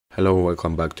Hello,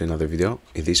 welcome back to another video.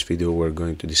 In this video we're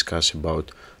going to discuss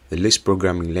about the LISP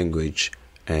programming language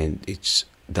and its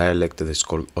dialect that is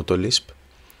called AutoLISP,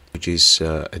 which is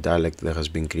a dialect that has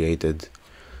been created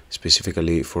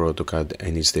specifically for AutoCAD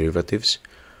and its derivatives.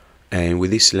 And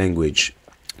with this language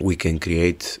we can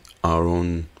create our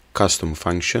own custom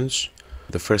functions.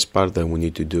 The first part that we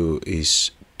need to do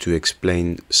is to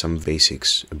explain some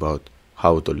basics about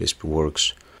how AutoLISP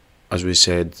works. As we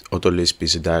said, AutoLISP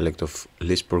is a dialect of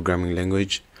LISP programming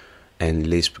language, and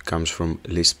LISP comes from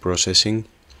list processing.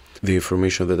 The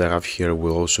information that I have here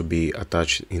will also be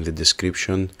attached in the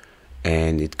description,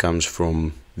 and it comes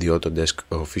from the Autodesk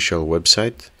official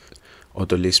website.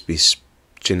 AutoLISP is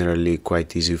generally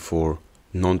quite easy for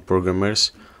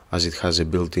non-programmers, as it has a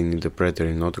built-in interpreter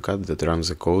in AutoCAD that runs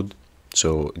the code,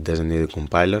 so it doesn't need a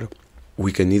compiler.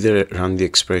 We can either run the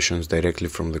expressions directly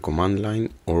from the command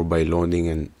line or by loading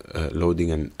an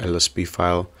LISP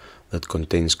file that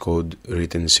contains code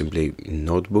written simply in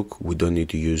Notebook. We don't need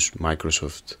to use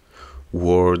Microsoft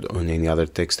Word or any other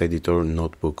text editor.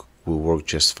 Notebook will work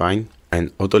just fine.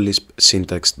 And AutoLISP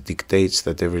syntax dictates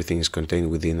that everything is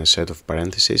contained within a set of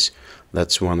parentheses.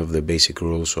 That's one of the basic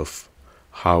rules of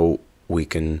how we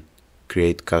can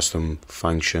create custom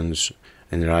functions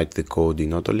and write the code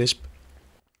in AutoLISP.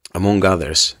 Among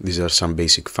others, these are some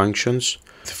basic functions.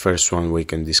 The first one we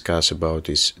can discuss about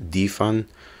is defun,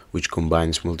 which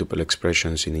combines multiple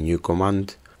expressions in a new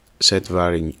command.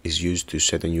 SetVar is used to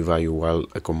set a new value while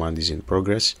a command is in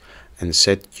progress, and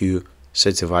setQ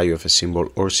sets the value of a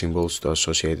symbol or symbols to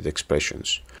associated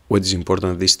expressions. What is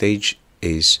important at this stage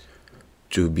is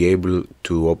to be able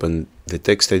to open the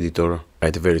text editor,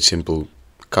 write a very simple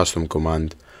custom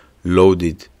command, load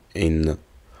it in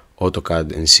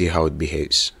AutoCAD and see how it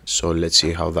behaves. So let's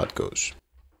see how that goes.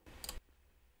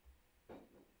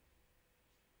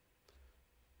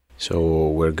 So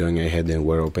we're going ahead and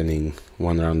we're opening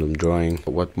one random drawing.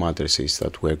 What matters is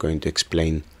that we're going to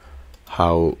explain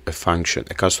how a function,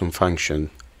 a custom function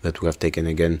that we have taken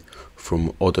again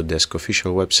from Autodesk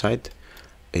official website,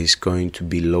 is going to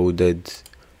be loaded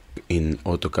in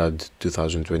AutoCAD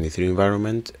 2023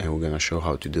 environment, and we're going to show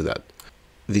how to do that.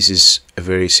 This is a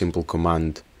very simple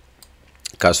command,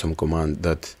 custom command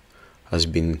that has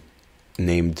been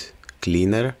named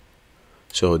cleaner.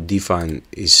 So defun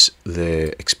is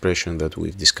the expression that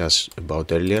we've discussed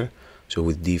about earlier. So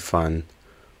with defun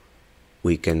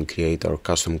we can create our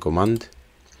custom command,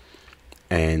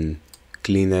 and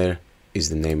cleaner is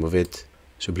the name of it.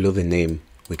 So below the name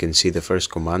we can see the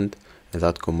first command, and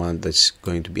that command that's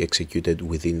going to be executed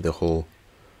within the whole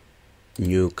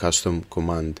new custom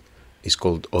command is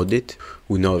called audit.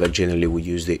 We know that generally we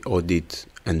use the audit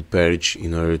and purge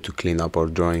in order to clean up our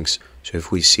drawings. So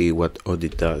if we see what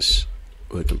audit does,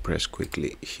 we can press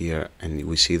quickly here and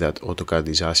we see that AutoCAD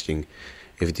is asking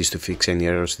if it is to fix any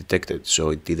errors detected.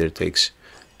 So it either takes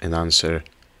an answer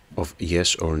of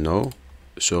yes or no.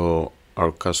 So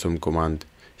our custom command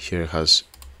here has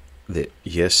the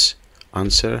yes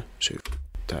answer. So if we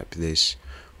type this,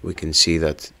 we can see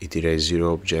that it erased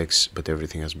 0 objects, but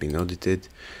everything has been audited.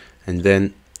 And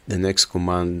then the next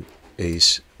command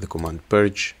is the command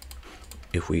purge.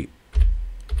 If we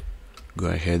go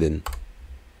ahead and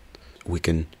we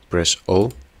can press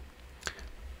all,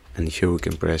 and here we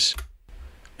can press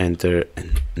enter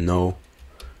and no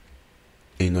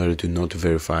in order to not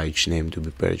verify each name to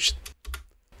be purged.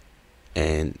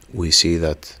 And we see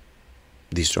that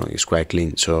this drawing is quite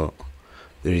clean, so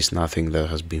there is nothing that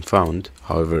has been found.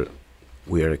 However,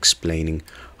 we are explaining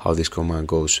how this command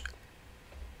goes.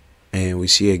 And we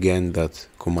see again that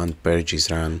command purge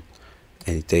is run,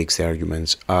 and it takes the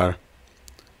arguments r,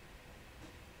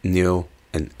 nil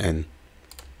and n.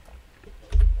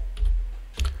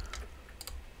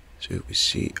 So we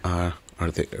see r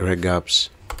are the regaps.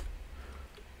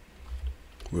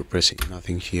 We're pressing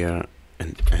nothing here,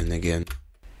 and n again.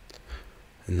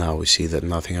 And now we see that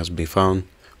nothing has been found,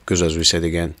 because as we said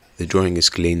again, the drawing is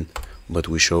clean, but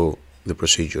we show the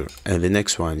procedure. And the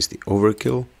next one is the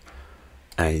overkill,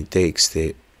 and it takes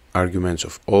the arguments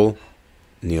of all,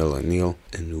 nil and nil,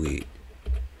 and we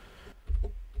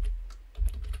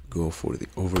go for the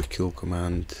overkill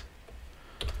command,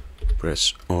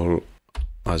 press all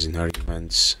as in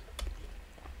arguments,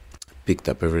 picked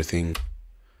up everything,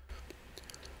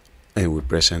 and we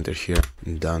press enter here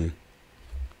and done.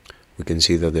 We can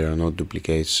see that there are no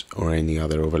duplicates or any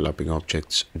other overlapping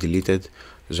objects deleted,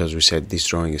 because as we said, this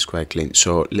drawing is quite clean.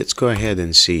 So let's go ahead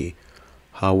and see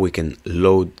how we can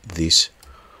load this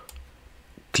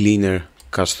cleaner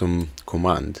custom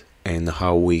command and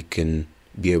how we can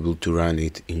be able to run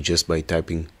it in just by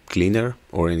typing cleaner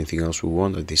or anything else we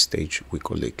want. At this stage we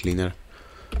call it cleaner.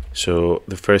 So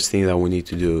the first thing that we need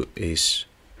to do is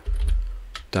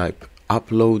type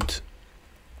upload,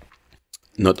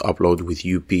 not upload with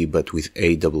UP but with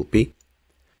APP.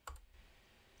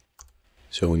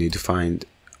 So we need to find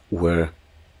where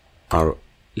our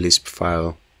LISP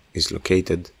file is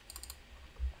located,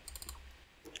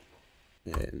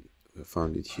 and we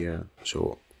found it here.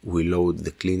 So we load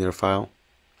the cleaner file.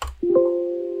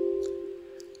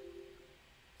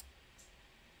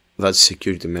 That's a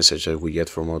security message that we get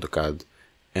from AutoCAD,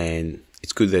 and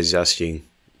it's good that it's asking,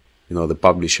 the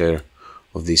publisher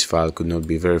of this file could not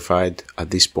be verified. At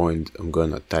this point, I'm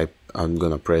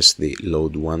gonna press the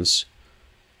load once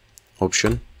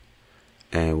option,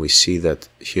 and we see that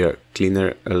here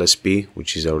cleaner LSP,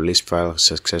 which is our LISP file,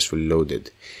 successfully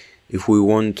loaded. If we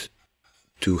want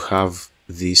to have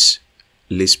this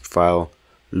LISP file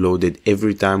loaded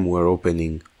every time we're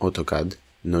opening AutoCAD,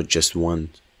 not just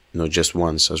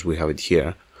once as we have it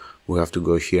here, we have to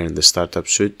go here in the startup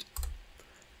suite,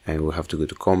 and we have to go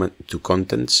to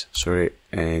contents,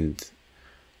 and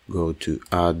go to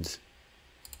add,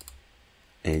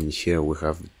 and here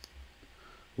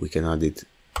we can add it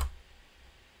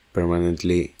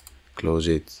permanently, close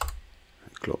it,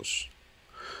 and close.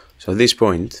 So at this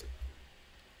point,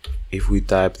 if we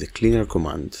type the cleaner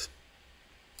command,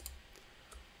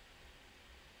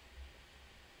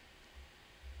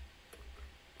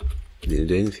 it didn't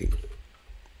do anything.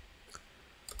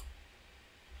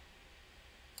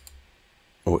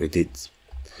 Oh, it did.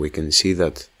 We can see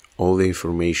that all the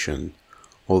information,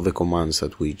 all the commands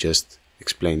that we just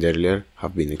explained earlier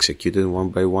have been executed one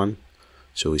by one.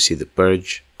 So we see the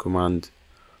purge command,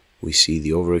 we see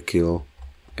the overkill,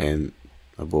 and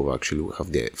above actually we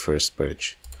have the first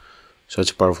purge. So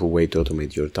it's a powerful way to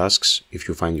automate your tasks. If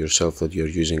you find yourself that you're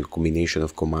using a combination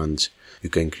of commands, you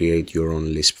can create your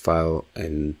own LISP file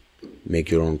and make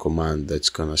your own command that's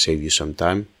gonna save you some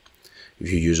time.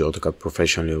 If you use AutoCAD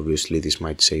professionally, obviously this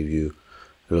might save you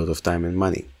a lot of time and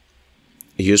money.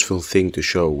 A useful thing to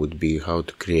show would be how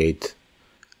to create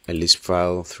a LISP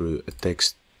file through a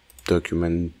text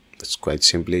document. That's quite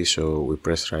simply. So we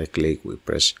press right click, we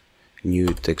press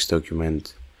new text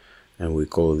document, and we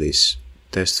call this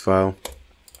test file.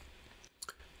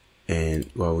 And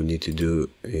what we need to do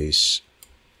is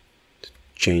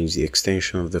change the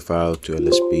extension of the file to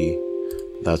LSP.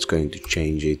 That's going to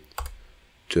change it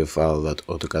to a file that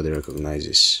AutoCAD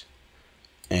recognizes.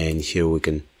 And here we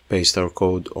can paste our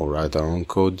code or write our own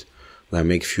code. We'll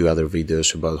make a few other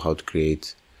videos about how to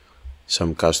create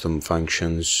some custom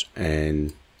functions,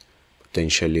 and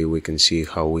potentially we can see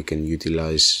how we can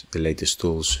utilize the latest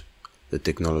tools the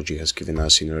technology has given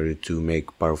us in order to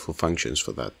make powerful functions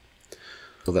for that.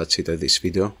 So that's it at this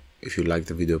video. If you like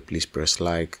the video, please press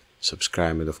like,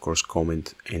 subscribe, and of course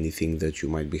comment anything that you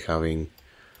might be having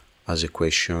as a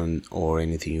question or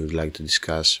anything you'd like to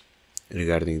discuss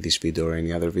regarding this video or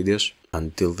any other videos.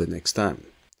 Until the next time.